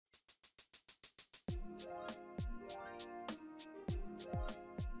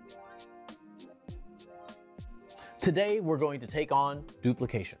Today we're going to take on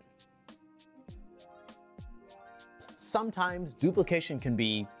duplication. Sometimes duplication can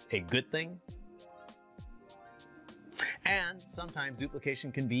be a good thing, and sometimes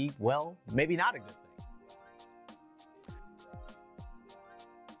duplication can be, well, maybe not a good thing.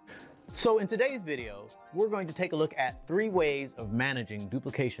 So in today's video, we're going to take a look at 3 ways of managing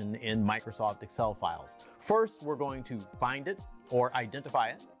duplication in Microsoft Excel files. First, we're going to find it or identify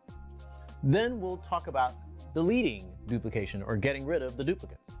it. Then we'll talk about deleting duplication or getting rid of the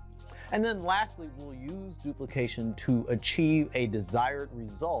duplicates. And then lastly, we'll use duplication to achieve a desired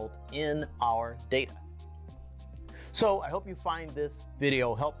result in our data. So I hope you find this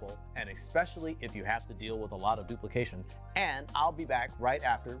video helpful, and especially if you have to deal with a lot of duplication. And I'll be back right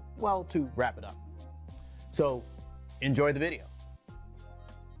after, well, to wrap it up. So enjoy the video.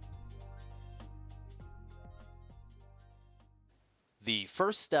 The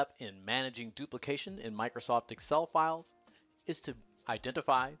first step in managing duplication in Microsoft Excel files is to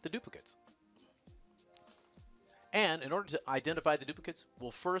identify the duplicates. And in order to identify the duplicates,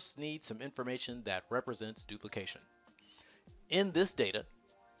 we'll first need some information that represents duplication. In this data,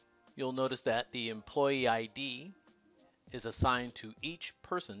 you'll notice that the employee ID is assigned to each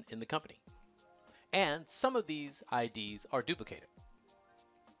person in the company. And some of these IDs are duplicated,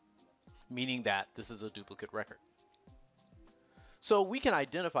 meaning that this is a duplicate record. So we can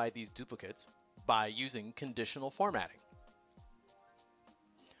identify these duplicates by using conditional formatting.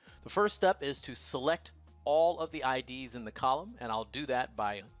 The first step is to select all of the IDs in the column, and I'll do that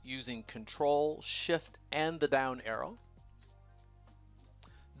by using Control, Shift, and the down arrow.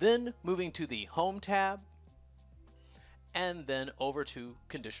 Then moving to the Home tab, and then over to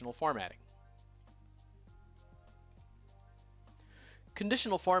conditional formatting.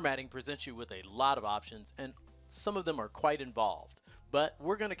 Conditional formatting presents you with a lot of options, and some of them are quite involved, but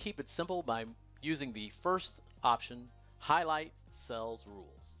we're going to keep it simple by using the first option, Highlight Cells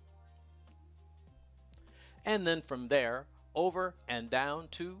Rules. And then from there, over and down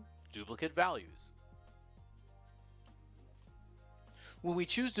to Duplicate Values. When we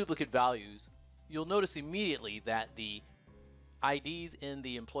choose duplicate values, you'll notice immediately that the IDs in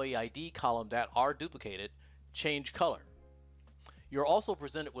the employee ID column that are duplicated change color. You're also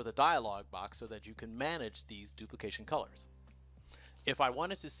presented with a dialog box so that you can manage these duplication colors. If I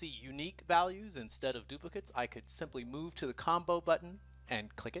wanted to see unique values instead of duplicates, I could simply move to the combo button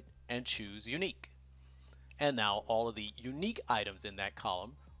and click it and choose unique. And now all of the unique items in that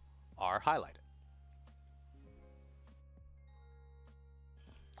column are highlighted.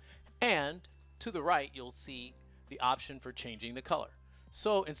 And to the right, you'll see the option for changing the color.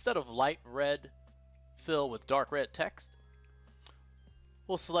 So instead of light red fill with dark red text,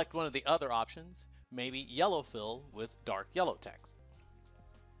 we'll select one of the other options, maybe yellow fill with dark yellow text.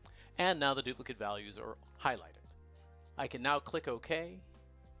 And now the duplicate values are highlighted. I can now click OK,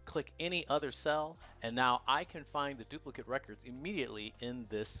 click any other cell, and now I can find the duplicate records immediately in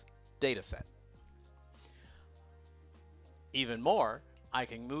this data set. Even more, I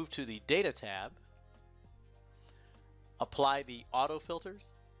can move to the Data tab, apply the auto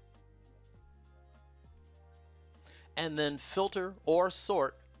filters, and then filter or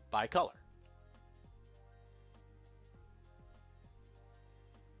sort by color.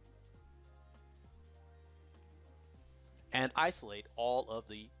 And isolate all of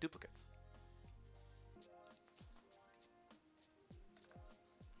the duplicates.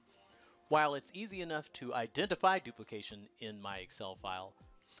 While it's easy enough to identify duplication in my Excel file,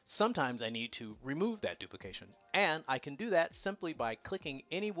 sometimes I need to remove that duplication, and I can do that simply by clicking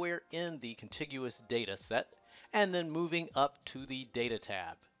anywhere in the contiguous data set and then moving up to the Data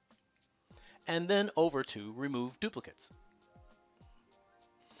tab and then over to Remove Duplicates.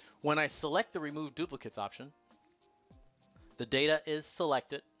 When I select the Remove Duplicates option, the data is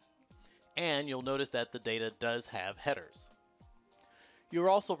selected, and you'll notice that the data does have headers. You're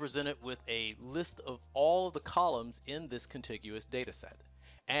also presented with a list of all of the columns in this contiguous data set.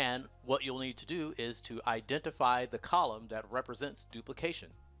 And what you'll need to do is to identify the column that represents duplication.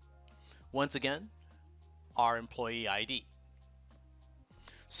 Once again, our employee ID.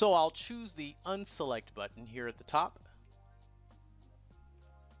 So I'll choose the Unselect button here at the top,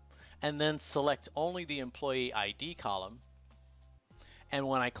 and then select only the employee ID column. And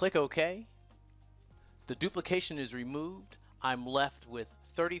when I click OK, the duplication is removed. I'm left with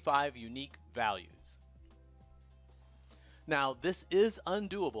 35 unique values. Now, this is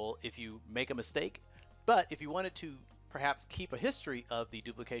undoable if you make a mistake, but if you wanted to perhaps keep a history of the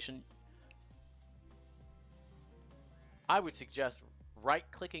duplication, I would suggest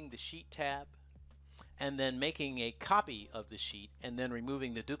right-clicking the Sheet tab and then making a copy of the sheet and then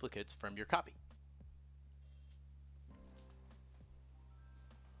removing the duplicates from your copy.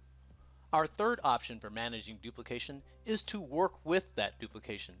 Our third option for managing duplication is to work with that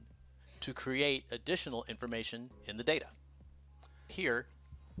duplication to create additional information in the data. Here,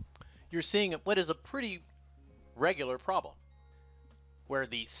 you're seeing what is a pretty regular problem, where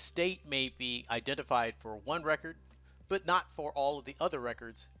the state may be identified for one record, but not for all of the other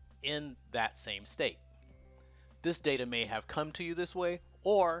records in that same state. This data may have come to you this way,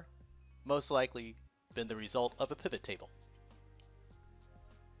 or most likely been the result of a pivot table.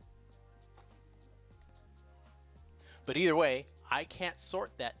 But either way, I can't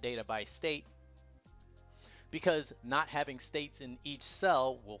sort that data by state because not having states in each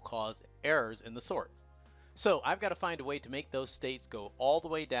cell will cause errors in the sort. So I've got to find a way to make those states go all the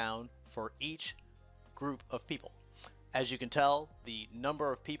way down for each group of people. As you can tell, the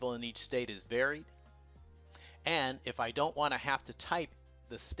number of people in each state is varied. And if I don't want to have to type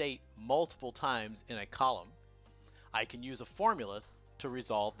the state multiple times in a column, I can use a formula to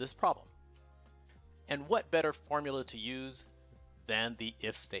resolve this problem. And what better formula to use than the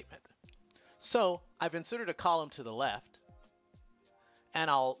if statement? So I've inserted a column to the left, and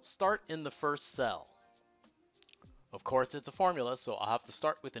I'll start in the first cell. Of course, it's a formula, so I'll have to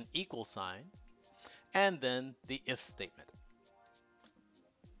start with an equal sign, and then the if statement.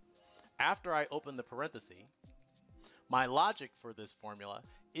 After I open the parenthesis, my logic for this formula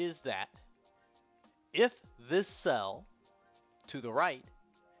is that if this cell to the right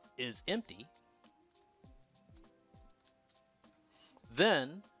is empty,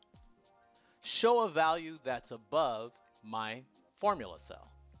 then show a value that's above my formula cell.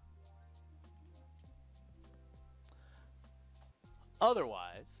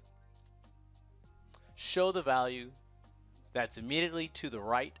 Otherwise, show the value that's immediately to the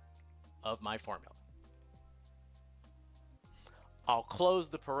right of my formula. I'll close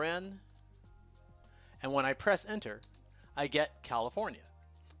the paren, and when I press enter, I get California,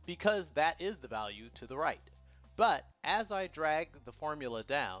 because that is the value to the right. But as I drag the formula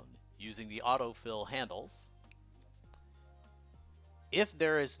down using the autofill handles, if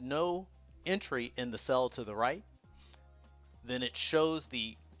there is no entry in the cell to the right, then it shows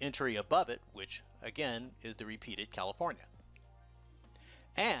the entry above it, which again is the repeated California.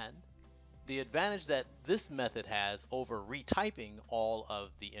 And the advantage that this method has over retyping all of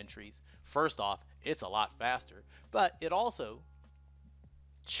the entries, first off, it's a lot faster, but it also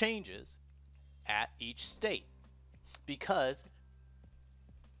changes at each state, because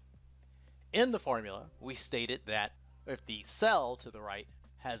in the formula we stated that if the cell to the right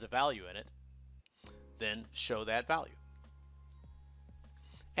has a value in it, then show that value.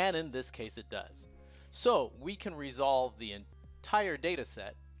 And in this case it does. So we can resolve the entire data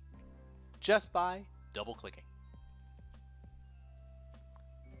set just by double clicking.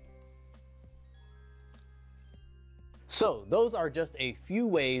 So those are just a few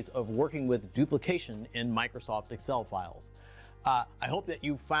ways of working with duplication in Microsoft Excel files. I hope that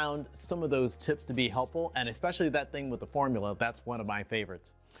you found some of those tips to be helpful, and especially that thing with the formula. That's one of my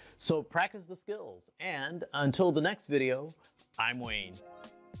favorites. So practice the skills, and until the next video, I'm Wayne.